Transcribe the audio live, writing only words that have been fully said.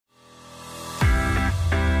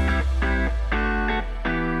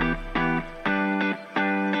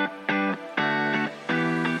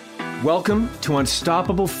Welcome to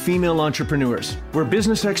Unstoppable Female Entrepreneurs, where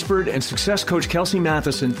business expert and success coach Kelsey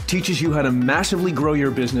Matheson teaches you how to massively grow your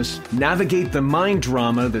business, navigate the mind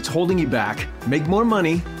drama that's holding you back, make more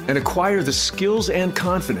money, and acquire the skills and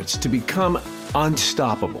confidence to become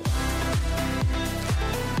unstoppable.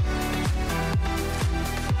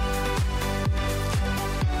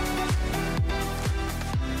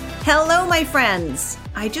 Hello, my friends.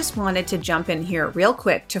 I just wanted to jump in here real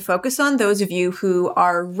quick to focus on those of you who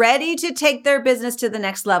are ready to take their business to the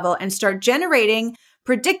next level and start generating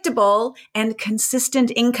predictable and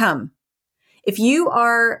consistent income. If you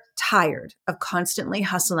are tired of constantly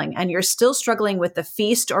hustling and you're still struggling with the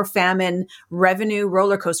feast or famine revenue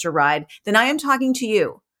roller coaster ride, then I am talking to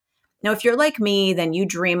you. Now, if you're like me, then you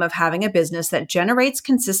dream of having a business that generates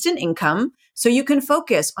consistent income so you can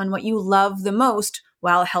focus on what you love the most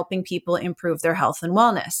while helping people improve their health and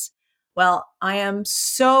wellness. Well, I am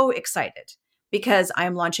so excited because I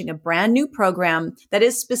am launching a brand new program that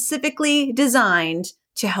is specifically designed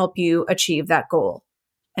to help you achieve that goal.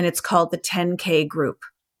 And it's called the 10K Group.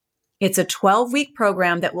 It's a 12-week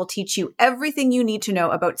program that will teach you everything you need to know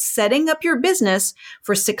about setting up your business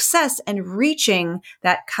for success and reaching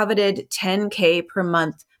that coveted 10K per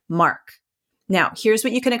month mark. Now, here's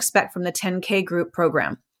what you can expect from the 10K Group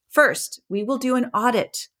program. First, we will do an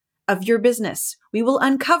audit of your business. We will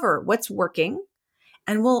uncover what's working,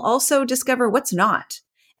 and we'll also discover what's not.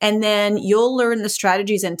 And then you'll learn the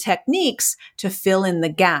strategies and techniques to fill in the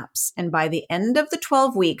gaps. And by the end of the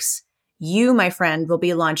 12 weeks, you, my friend, will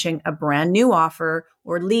be launching a brand new offer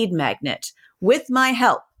or lead magnet with my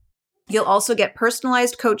help. You'll also get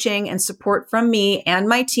personalized coaching and support from me and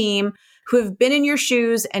my team who have been in your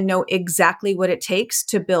shoes and know exactly what it takes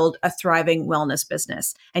to build a thriving wellness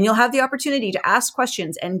business. And you'll have the opportunity to ask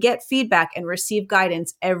questions and get feedback and receive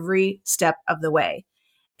guidance every step of the way.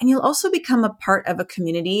 And you'll also become a part of a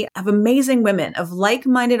community of amazing women, of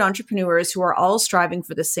like-minded entrepreneurs who are all striving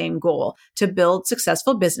for the same goal, to build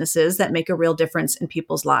successful businesses that make a real difference in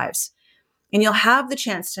people's lives. And you'll have the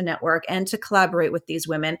chance to network and to collaborate with these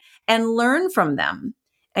women and learn from them.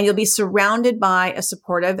 And you'll be surrounded by a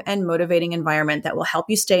supportive and motivating environment that will help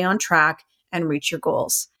you stay on track and reach your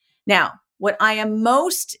goals. Now, what I am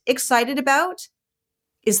most excited about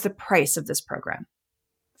is the price of this program.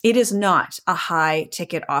 It is not a high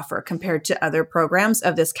ticket offer compared to other programs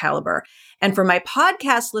of this caliber. And for my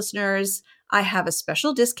podcast listeners, I have a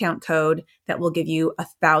special discount code that will give you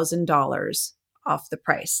 $1,000 off the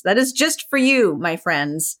price. That is just for you, my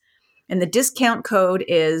friends. And the discount code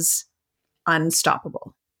is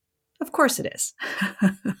Unstoppable. Of course it is.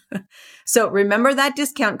 So remember that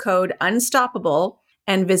discount code Unstoppable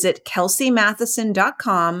and visit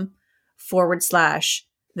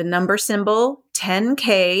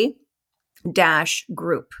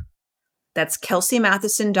kelseymatheson.com/10K-group. That's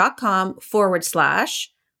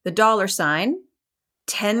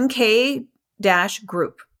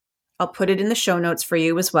kelseymatheson.com/$10K-group. I'll put it in the show notes for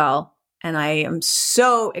you as well. And I am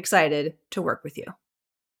so excited to work with you.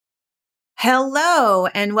 Hello,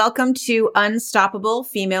 and welcome to Unstoppable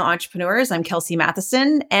Female Entrepreneurs. I'm Kelsey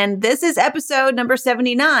Matheson, and this is episode number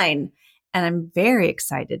 79. And I'm very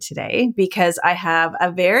excited today because I have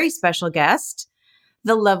a very special guest,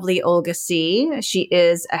 the lovely Olga C. She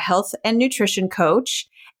is a health and nutrition coach.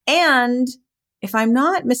 And if I'm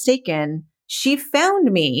not mistaken, she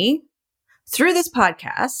found me through this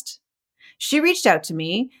podcast. She reached out to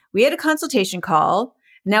me. We had a consultation call.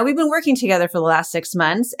 Now we've been working together for the last 6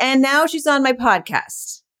 months, and now she's on my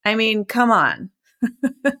podcast. I mean, come on.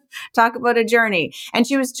 Talk about a journey. And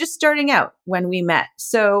she was just starting out when we met.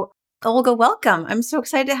 So Olga, welcome. I'm so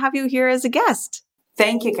excited to have you here as a guest.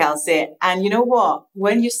 Thank you, Kelsey. And you know what?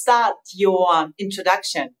 When you start your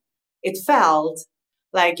introduction, it felt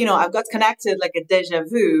like, I've got connected like a deja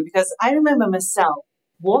vu because I remember myself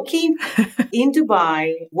walking in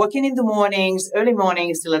Dubai, walking in the mornings, early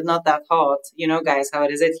mornings till it's not that hot. You know, guys, how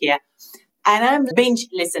is it here? And I'm binge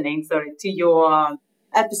listening, to your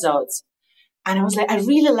episodes. And I was like, I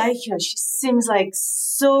really like her. She seems like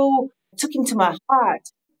so took into my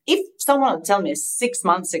heart. If someone would tell me 6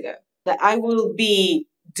 months ago that I will be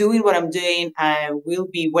doing what I'm doing, I will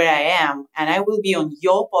be where I am, and I will be on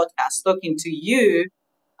your podcast talking to you,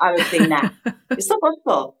 I would think, nah, it's not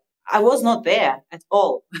possible. I was not there at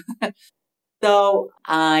all. So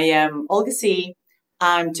I am Olga C.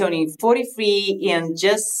 I'm turning 43 in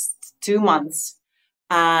just 2 months.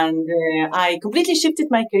 And I completely shifted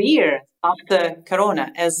my career after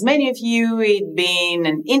Corona. As many of you, it's been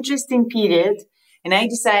an interesting period. And I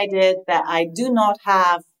decided that I do not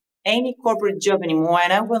have any corporate job anymore.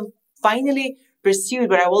 And I will finally pursue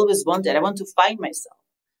what I always wanted. I want to find myself.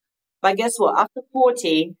 But guess what? After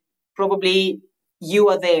 40, probably you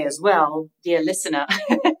are there as well, dear listener,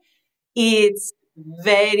 it's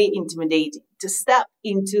very intimidating to step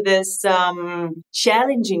into this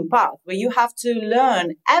challenging path where you have to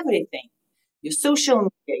learn everything. Your social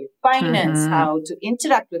media, your finance, how to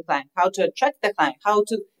interact with clients, how to attract the client, how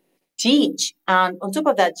to teach. And on top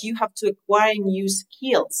of that, you have to acquire new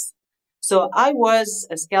skills. So I was,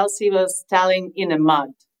 as Kelsey was telling, in a mud.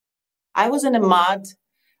 I was in a mud.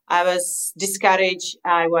 I was discouraged.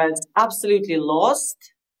 I was absolutely lost.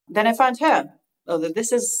 Then I found her. So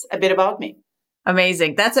this is a bit about me.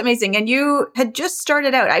 Amazing. That's amazing. And you had just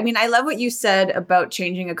started out. I mean, I love what you said about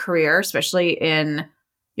changing a career, especially in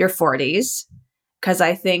your 40s, because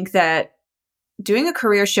I think that doing a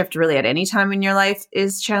career shift really at any time in your life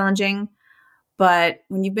is challenging. But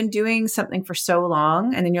when you've been doing something for so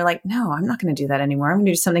long and then you're like, no, I'm not going to do that anymore. I'm going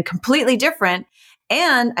to do something completely different.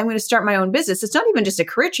 And I'm going to start my own business. It's not even just a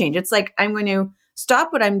career change. It's like, I'm going to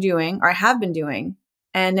stop what I'm doing or I have been doing.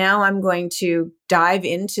 And now I'm going to dive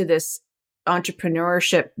into this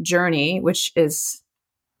entrepreneurship journey, which is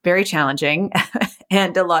very challenging.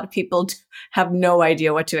 And a lot of people have no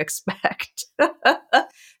idea what to expect.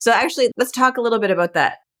 So actually, let's talk a little bit about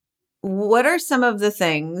that. What are some of the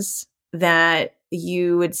things that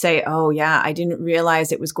you would say, oh yeah, I didn't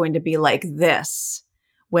realize it was going to be like this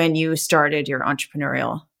when you started your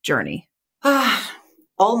entrepreneurial journey?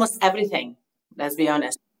 Almost everything, let's be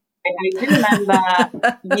honest. I do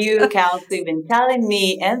remember you, Kelsey, been telling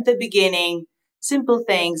me at the beginning, simple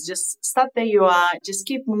things, just start where you are, just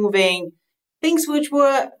keep moving, things which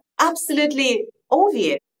were absolutely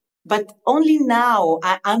obvious. But only now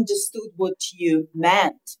I understood what you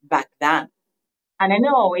meant back then. And I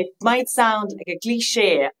know it might sound like a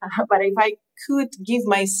cliche, but if I could give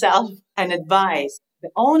myself an advice,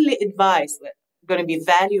 the only advice that's going to be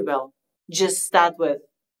valuable, just start with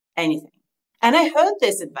anything. And I heard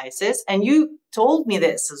these advices, and you told me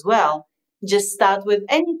this as well. Just start with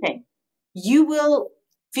anything. You will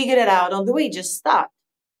figure it out on the way. Just start.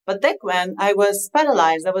 But back when I was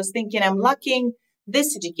paralyzed, I was thinking I'm lacking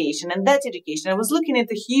this education and that education. I was looking at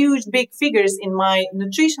the huge, big figures in my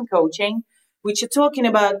nutrition coaching, which are talking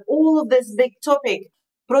about all of this big topic,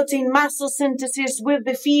 protein muscle synthesis with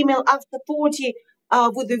the female after 40,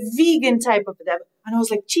 with the vegan type of it. And I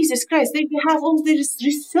was like, Jesus Christ, they have all these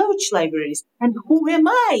research libraries. And who am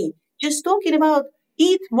I? Just talking about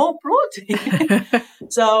eat more protein.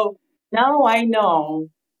 So now I know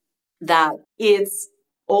that it's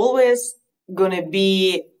always going to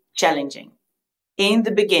be challenging in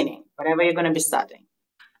the beginning, whatever you're going to be studying.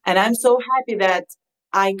 And I'm so happy that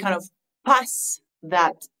I kind of pass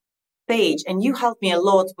that stage, and you helped me a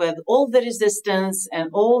lot with all the resistance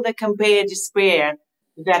and all the compare despair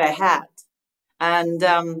that I had. And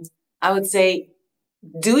I would say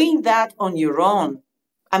doing that on your own,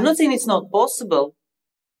 I'm not saying it's not possible.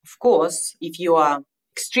 Of course, if you are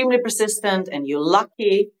extremely persistent and you're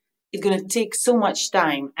lucky, it's going to take so much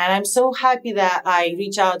time. And I'm so happy that I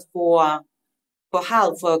reach out for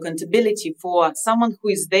help, for accountability, for someone who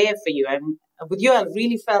is there for you. And with you, I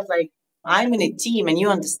really felt like I'm in a team and you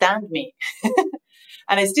understand me.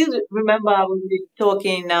 And I still remember when we were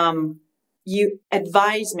talking, you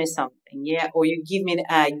advise me something, yeah, or you give me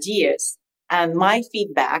ideas. And my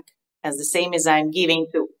feedback, as the same as I'm giving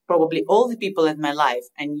to probably all the people in my life,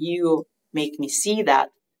 and you make me see that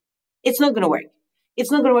it's not going to work.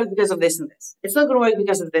 It's not going to work because of this and this. It's not going to work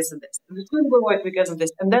because of this and this. It's not going to work because of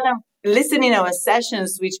this. And then I'm listening to our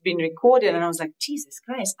sessions, which been recorded, and I was like, Jesus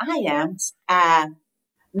Christ, I am a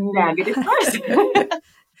negative person.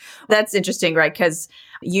 That's interesting, right? Because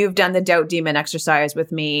you've done the doubt demon exercise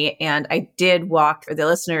with me, and I did walk the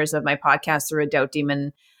listeners of my podcast through a doubt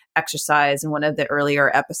demon exercise in one of the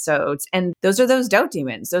earlier episodes. And those are those doubt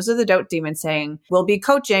demons. Those are the doubt demons saying, we'll be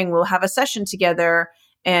coaching, we'll have a session together,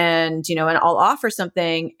 and, and I'll offer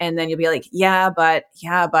something. And then you'll be like, yeah, but.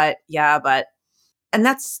 And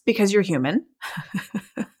that's because you're human.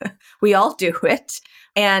 We all do it.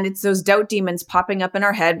 And it's those doubt demons popping up in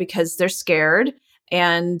our head because they're scared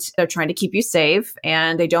and they're trying to keep you safe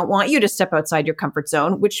and they don't want you to step outside your comfort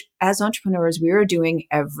zone, which as entrepreneurs, we are doing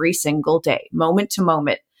every single day, moment to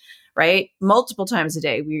moment, right? Multiple times a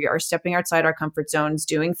day, we are stepping outside our comfort zones,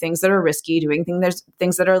 doing things that are risky, doing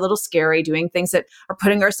things that are a little scary, doing things that are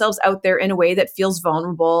putting ourselves out there in a way that feels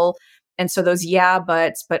vulnerable. And so those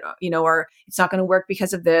but, or it's not going to work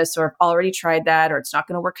because of this, or I've already tried that, or it's not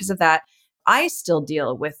going to work because of that. I still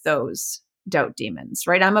deal with those doubt demons,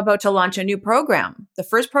 right? I'm about to launch a new program, the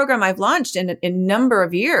first program I've launched in a number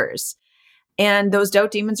of years. And those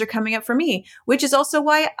doubt demons are coming up for me, which is also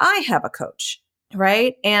why I have a coach.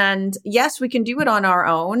 Right. And yes, we can do it on our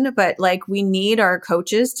own, but like we need our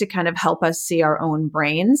coaches to kind of help us see our own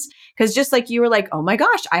brains. Cause just like you were like, oh my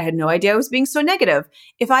gosh, I had no idea I was being so negative.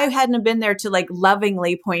 If I hadn't have been there to like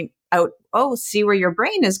lovingly point out, oh, see where your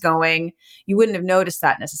brain is going, you wouldn't have noticed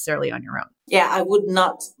that necessarily on your own. Yeah, I would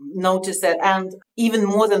not notice that. And even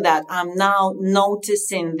more than that, I'm now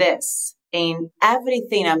noticing this in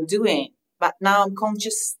everything I'm doing. But now I'm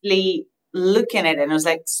consciously looking at it and I was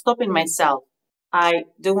like stopping myself. I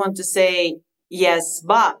don't want to say yes,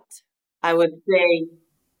 but I would say,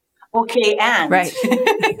 okay, and. Right.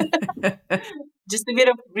 Just a bit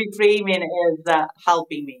of reframing is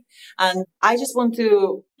helping me. And I just want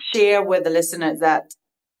to share with the listeners that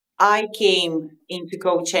I came into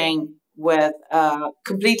coaching with a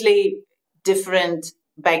completely different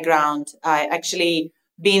background. I actually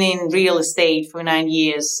been in real estate for 9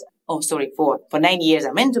 years. Oh, sorry, for 9 years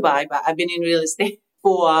I'm in Dubai, but I've been in real estate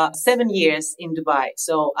for 7 years in Dubai.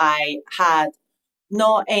 So I had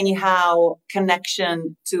no anyhow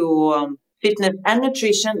connection to fitness and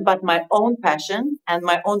nutrition, but my own passion and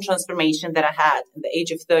my own transformation that I had at the age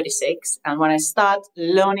of 36. And when I started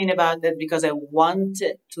learning about that because I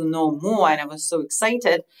wanted to know more and I was so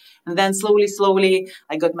excited. And then slowly,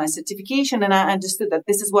 I got my certification and I understood that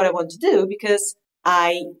this is what I want to do because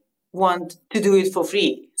I want to do it for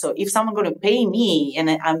free. So if someone's going to pay me and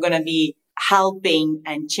I'm going to be helping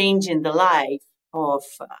and changing the life of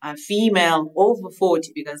a female over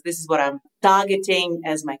 40, because this is what I'm targeting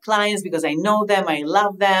as my clients, because I know them, I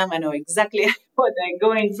love them, I know exactly what they're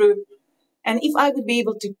going through. And if I would be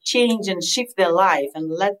able to change and shift their life and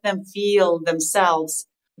let them feel themselves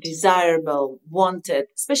desirable, wanted,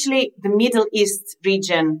 especially the Middle East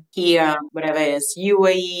region here, whatever it is,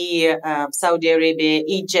 UAE, Saudi Arabia,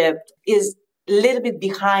 Egypt, is a little bit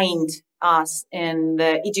behind us in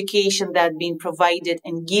the education that's been provided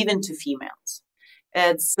and given to females.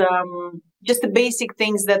 It's just the basic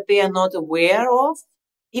things that they are not aware of.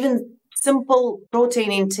 Even simple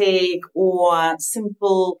protein intake or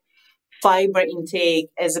simple fiber intake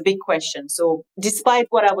is a big question. So despite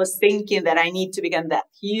what I was thinking that I need to become that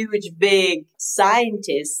huge, big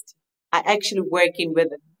scientist, I actually working with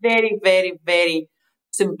very, very, very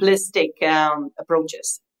simplistic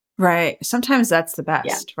approaches. Right. Sometimes that's the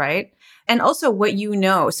best, right? And also what you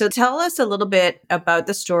know. So tell us a little bit about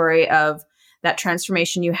the story of that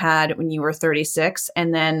transformation you had when you were 36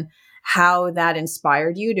 and then how that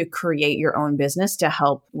inspired you to create your own business to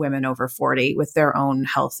help women over 40 with their own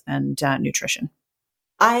health and nutrition.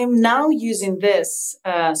 I'm now using this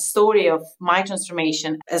story of my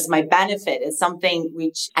transformation as my benefit. It's something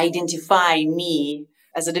which identify me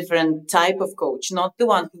as a different type of coach, not the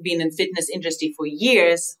one who's been in fitness industry for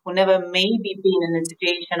years, who never maybe been in a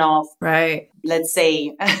situation of, let's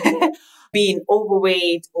say, being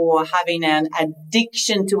overweight or having an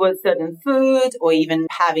addiction towards certain food or even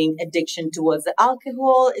having addiction towards the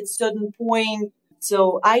alcohol at certain point.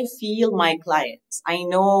 So I feel my clients. I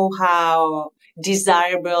know how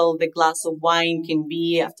desirable the glass of wine can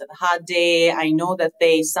be after the hard day. I know that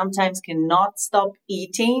they sometimes cannot stop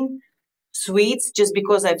eating sweets just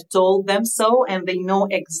because I've told them so, and they know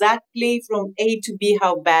exactly from A to B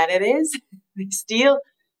how bad it is. They still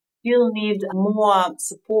need more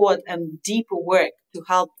support and deeper work to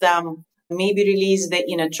help them maybe release the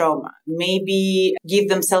inner trauma, maybe give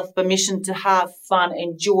themselves permission to have fun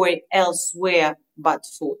and joy elsewhere but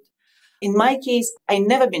food. In my case, I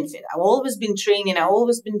never been fit. I've always been training. I've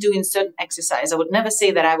always been doing certain exercise. I would never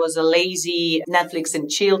say that I was a lazy Netflix and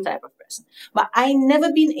chill type of person, but I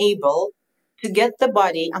never been able to get the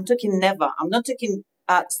body. I'm talking never. I'm not talking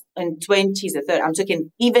in 20s or 30s. I'm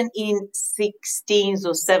talking even in 16s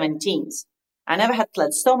or 17s. I never had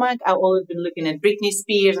flat stomach. I've always been looking at Britney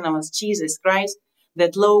Spears and I was, Jesus Christ,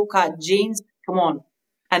 that low-cut jeans, come on.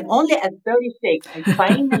 And only at 36, I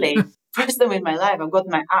finally, first time in my life, I've got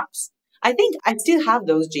my abs. I think I still have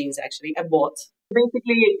those jeans, actually, I bought.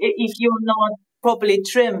 Basically, if you're not properly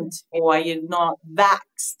trimmed or you're not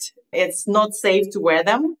waxed, it's not safe to wear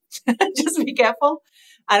them. Just be careful.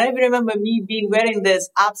 And I remember me being wearing this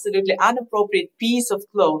absolutely inappropriate piece of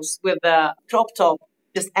clothes with a crop top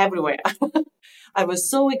just everywhere. I was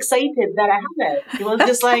so excited that I had it. It was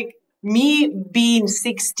just like me being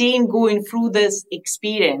 16 going through this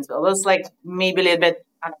experience. It was like maybe a little bit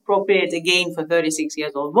inappropriate again for 36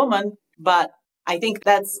 years old woman. But I think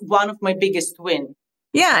that's one of my biggest wins.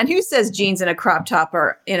 Yeah. And who says jeans and a crop top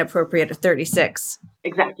are inappropriate at 36?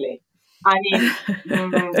 Exactly. I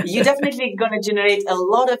mean, you're definitely going to generate a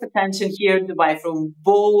lot of attention here in Dubai from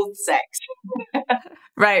both sex.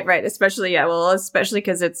 Right, right. Especially, yeah. Well, especially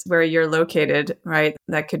because it's where you're located, right?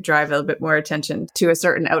 That could drive a little bit more attention to a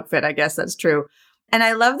certain outfit. I guess that's true. And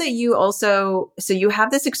I love that you also, so you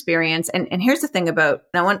have this experience. And here's the thing about,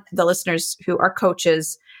 and I want the listeners who are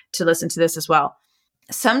coaches to listen to this as well.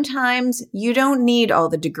 Sometimes you don't need all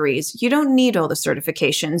the degrees. You don't need all the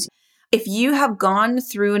certifications. If you have gone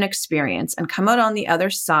through an experience and come out on the other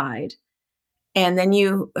side, and then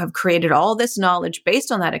you have created all this knowledge based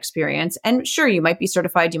on that experience. And sure, you might be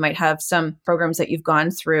certified. You might have some programs that you've gone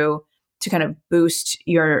through to kind of boost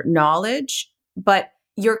your knowledge, but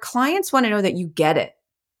your clients want to know that you get it.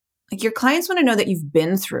 Like your clients want to know that you've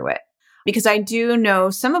been through it. Because I do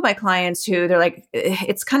know some of my clients who they're like,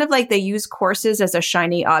 it's kind of like they use courses as a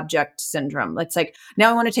shiny object syndrome. It's like,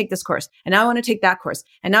 now I want to take this course and now I want to take that course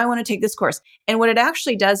and now I want to take this course. And what it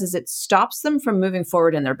actually does is it stops them from moving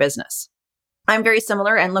forward in their business. I'm very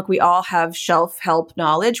similar. And look, we all have shelf help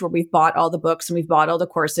knowledge where we've bought all the books and we've bought all the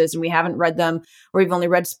courses and we haven't read them, or we've only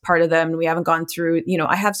read part of them and we haven't gone through,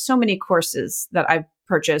 I have so many courses that I've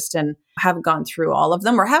purchased and haven't gone through all of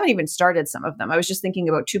them or haven't even started some of them. I was just thinking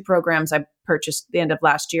about 2 programs I purchased at the end of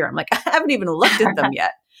last year. I'm like, I haven't even looked at them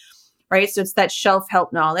yet. Right. So it's that shelf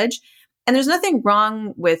help knowledge. And there's nothing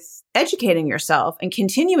wrong with educating yourself and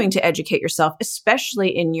continuing to educate yourself,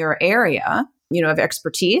 especially in your area, of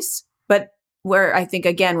expertise. But where I think,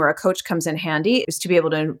 again, where a coach comes in handy is to be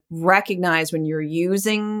able to recognize when you're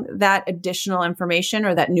using that additional information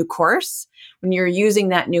or that new course, when you're using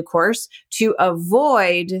that new course to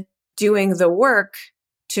avoid doing the work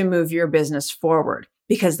to move your business forward,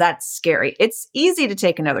 because that's scary. It's easy to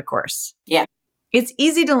take another course. Yeah. It's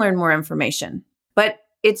easy to learn more information, but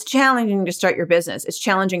it's challenging to start your business. It's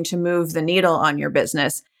challenging to move the needle on your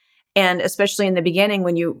business. And especially in the beginning,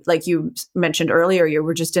 when you, like you mentioned earlier, you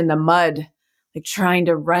were just in the mud, like trying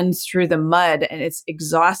to run through the mud, and it's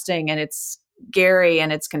exhausting and it's scary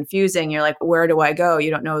and it's confusing. You're like, where do I go? You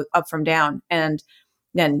don't know up from down. And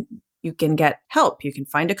then you can get help. You can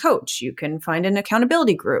find a coach. You can find an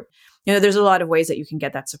accountability group. There's a lot of ways that you can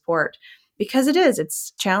get that support because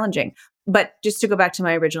it's challenging. But just to go back to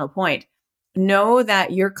my original point, know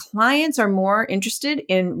that your clients are more interested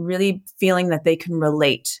in really feeling that they can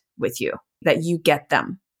relate with you, that you get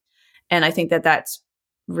them. And I think that that's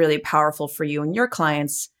really powerful for you and your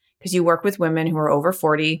clients because you work with women who are over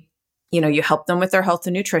 40. You help them with their health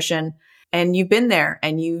and nutrition, and you've been there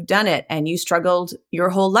and you've done it and you struggled your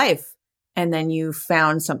whole life. And then you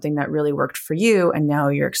found something that really worked for you. And now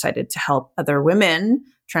you're excited to help other women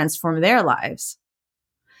transform their lives.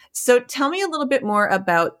 So tell me a little bit more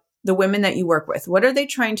about the women that you work with. What are they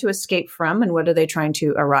trying to escape from and what are they trying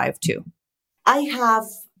to arrive to? I have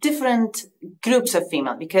different groups of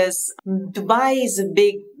female because Dubai is a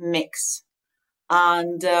big mix.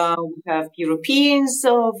 And we have Europeans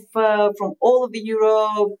from all of the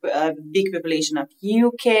Europe, a big population of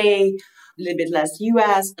UK, a little bit less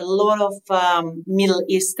US, a lot of Middle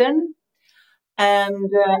Eastern, and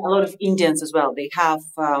a lot of Indians as well. They have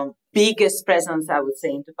biggest presence, I would say,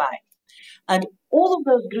 in Dubai. And all of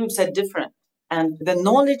those groups are different. And the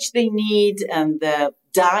knowledge they need and the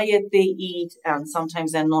diet they eat, and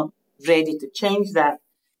sometimes they're not ready to change that,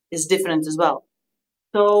 is different as well.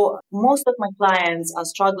 So most of my clients are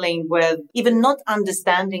struggling with even not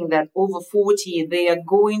understanding that over 40, they are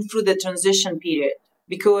going through the transition period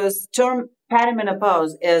because term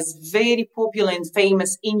perimenopause is very popular and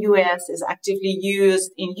famous in US, is actively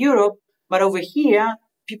used in Europe, but over here,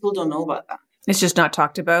 people don't know about that. It's just not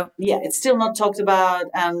talked about. Yeah, it's still not talked about.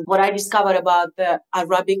 And what I discovered about the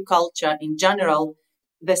Arabic culture in general,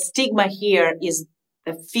 the stigma here is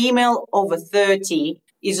a female over 30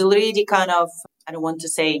 is already kind of, I don't want to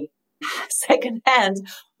say secondhand,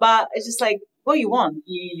 but it's just like, what you want?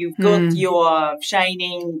 You've got your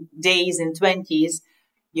shining days in 20s.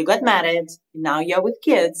 You got married. Now you're with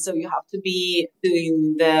kids. So you have to be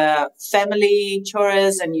doing the family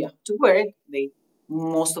chores and you have to work.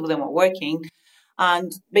 Most of them are working.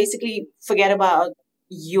 And basically forget about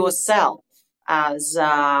yourself as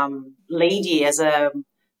a lady, as a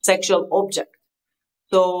sexual object.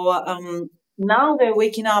 So now they're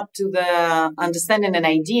waking up to the understanding and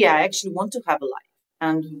idea, I actually want to have a life.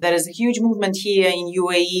 And there is a huge movement here in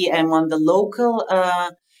UAE and on the local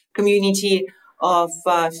community of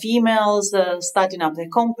females starting up their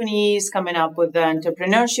companies, coming up with the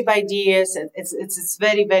entrepreneurship ideas. It's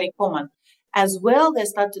very, very common. As well, they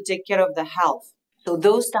start to take care of the health. So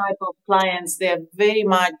those type of clients, they're very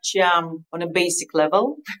much on a basic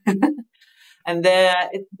level. And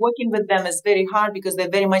working with them is very hard because they're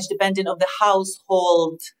very much dependent on the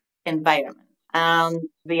household environment. And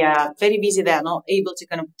they are very busy. They are not able to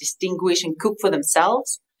kind of distinguish and cook for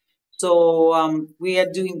themselves. So we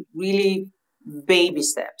are doing really baby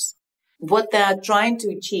steps. What they're trying to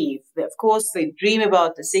achieve, of course, they dream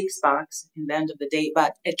about the six packs in the end of the day,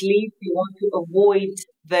 but at least they want to avoid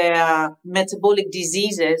their metabolic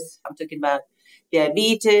diseases. I'm talking about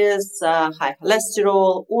diabetes, high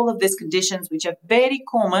cholesterol, all of these conditions, which are very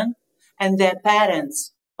common, and their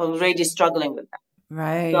parents already struggling with them.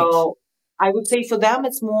 Right. So I would say for them,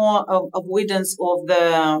 it's more of avoidance of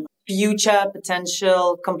the future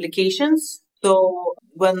potential complications. So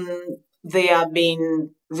when they are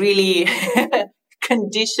being really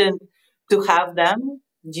conditioned to have them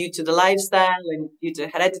due to the lifestyle and due to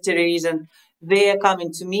hereditary reason, they are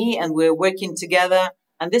coming to me and we're working together.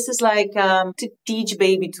 And this is like to teach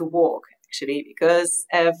baby to walk, actually, because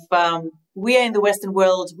if we are in the Western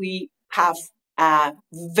world, we have a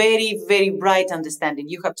very, very bright understanding.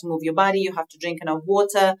 You have to move your body. You have to drink enough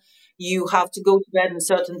water. You have to go to bed at a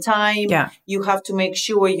certain time. Yeah. You have to make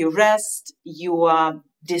sure you rest. You are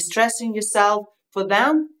distressing yourself. For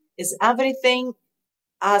them, is everything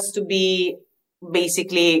has to be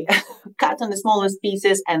basically cut on the smallest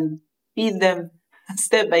pieces and feed them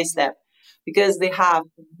step by step, because they have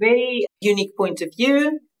a very unique point of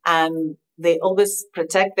view and they always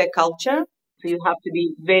protect their culture. So you have to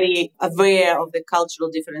be very aware of the cultural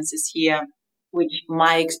differences here, which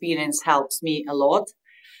my experience helps me a lot.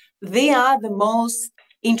 They are the most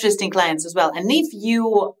interesting clients as well. And if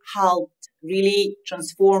you helped really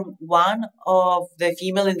transform one of the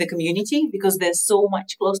female in the community, because they're so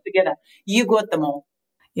much close together, you got them all.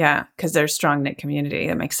 Yeah, because they're a strong knit community.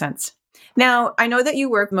 That makes sense. Now, I know that you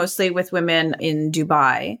work mostly with women in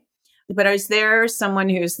Dubai, but is there someone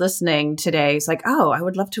who's listening today who's like, oh, I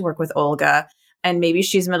would love to work with Olga, and maybe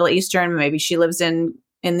she's Middle Eastern, maybe she lives in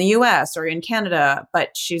the US or in Canada,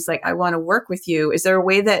 but she's like, I want to work with you. Is there a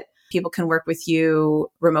way that people can work with you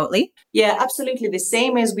remotely? Yeah, absolutely. The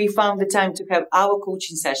same as we found the time to have our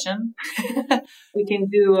coaching session. We can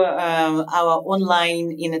do our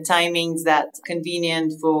online in a timings that's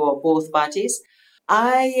convenient for both parties.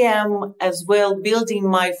 I am as well building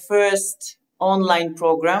my first online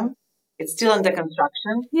program. It's still under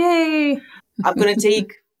construction. Yay. I'm going to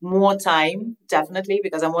take more time, definitely,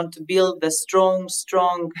 because I want to build the strong,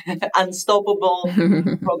 unstoppable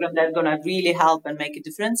program that's going to really help and make a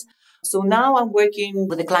difference. So now I'm working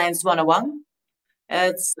with the clients one-on-one.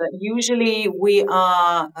 It's usually we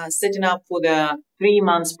are setting up for the 3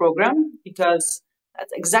 months program, because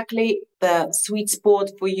that's exactly the sweet spot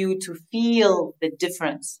for you to feel the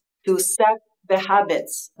difference, to set the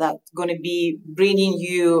habits that's going to be bringing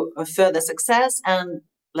you a further success, and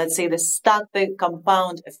let's say the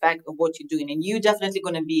compound effect of what you're doing. And you're definitely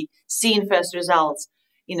going to be seeing first results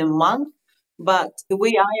in a month. But the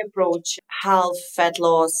way I approach health, fat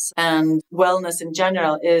loss, and wellness in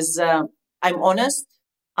general is I'm honest.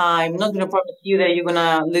 I'm not going to promise you that you're going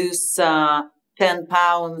to lose 10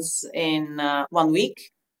 pounds in 1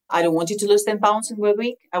 week. I don't want you to lose 10 pounds in 1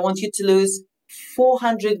 week. I want you to lose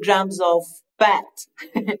 400 grams of fat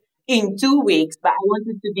in 2 weeks, but I want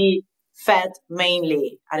it to be fat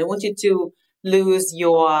mainly. I don't want you to lose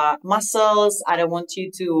your muscles. I don't want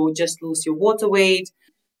you to just lose your water weight.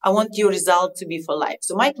 I want your result to be for life.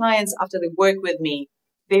 So my clients, after they work with me,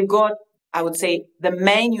 they've got, I would say, the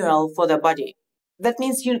manual for their body. That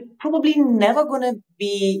means you're probably never going to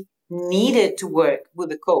be needed to work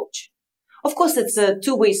with a coach. Of course, it's a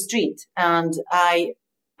two-way street, and I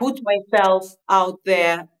put myself out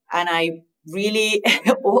there and I really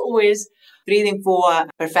always breathing for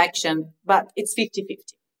perfection, but it's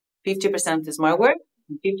 50-50. 50% is my work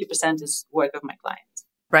and 50% is work of my clients.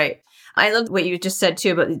 Right. I love what you just said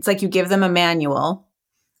too, but it's like you give them a manual,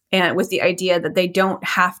 and with the idea that they don't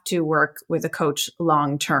have to work with a coach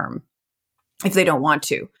long term if they don't want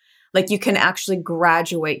to. Like you can actually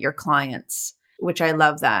graduate your clients, which I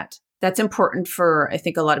love that. That's important for, I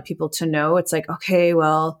think, a lot of people to know. It's like, okay,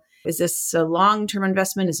 well, is this a long-term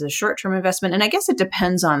investment? Is it a short-term investment? And I guess it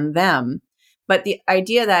depends on them. But the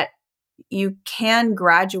idea that you can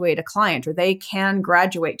graduate a client, or they can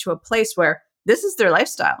graduate to a place where this is their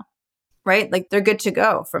lifestyle, right? Like they're good to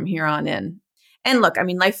go from here on in. And look, I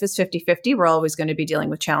mean, life is 50-50. We're always going to be dealing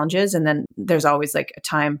with challenges. And then there's always like a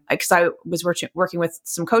time, because I was working with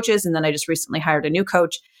some coaches, and then I just recently hired a new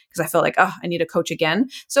coach because I felt like, oh, I need a coach again.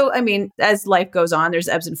 So, I mean, as life goes on, there's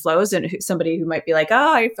ebbs and flows, and somebody who might be like,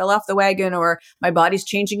 oh, I fell off the wagon, or my body's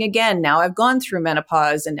changing again. Now I've gone through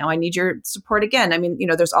menopause and now I need your support again. I mean,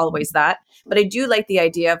 there's always that. But I do like the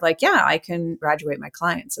idea of like, yeah, I can graduate my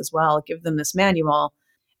clients as well, give them this manual,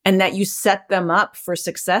 and that you set them up for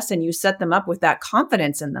success and you set them up with that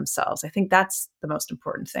confidence in themselves. I think that's the most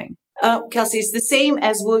important thing. Kelsey, it's the same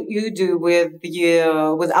as what you do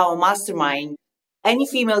with our mastermind. Any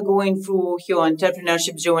female going through her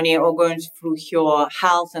entrepreneurship journey or going through her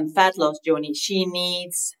health and fat loss journey, she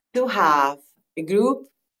needs to have a group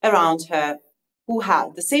around her who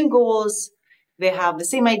have the same goals, they have the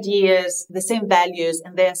same ideas, the same values,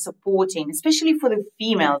 and they're supporting, especially for the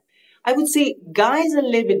female. I would say guys are a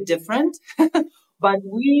little bit different, but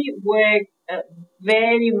we work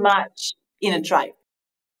very much in a tribe.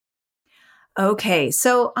 Okay,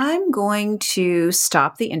 so I'm going to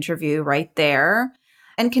stop the interview right there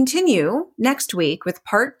and continue next week with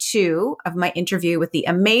part 2 of my interview with the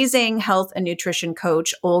amazing health and nutrition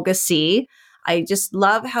coach, Olga C. I just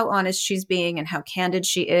love how honest she's being and how candid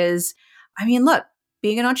she is. I mean, look,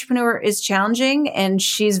 being an entrepreneur is challenging and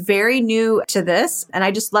she's very new to this. And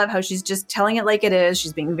I just love how she's just telling it like it is.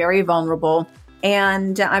 She's being very vulnerable.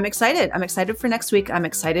 And I'm excited. I'm excited for next week. I'm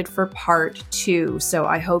excited for part 2. So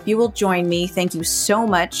I hope you will join me. Thank you so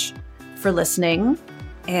much for listening.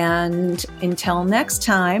 And until next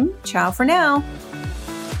time, ciao for now.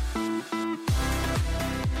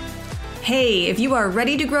 Hey, if you are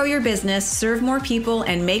ready to grow your business, serve more people,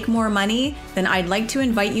 and make more money, then I'd like to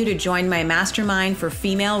invite you to join my mastermind for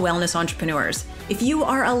female wellness entrepreneurs. If you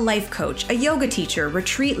are a life coach, a yoga teacher,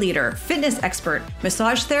 retreat leader, fitness expert,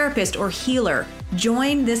 massage therapist, or healer,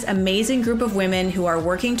 join this amazing group of women who are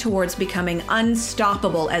working towards becoming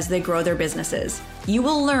unstoppable as they grow their businesses. You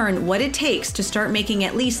will learn what it takes to start making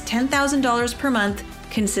at least $10,000 per month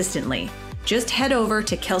consistently. Just head over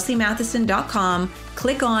to kelseymatheson.com,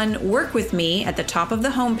 click on Work With Me at the top of the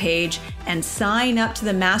homepage, and sign up to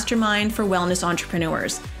the Mastermind for Wellness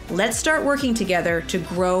Entrepreneurs. Let's start working together to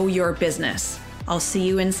grow your business. I'll see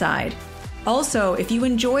you inside. Also, if you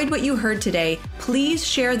enjoyed what you heard today, please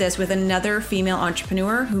share this with another female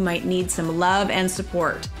entrepreneur who might need some love and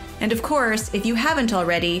support. And of course, if you haven't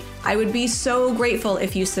already, I would be so grateful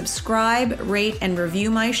if you subscribe, rate, and review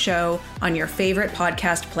my show on your favorite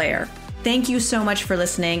podcast player. Thank you so much for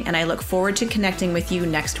listening, and I look forward to connecting with you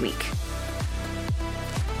next week.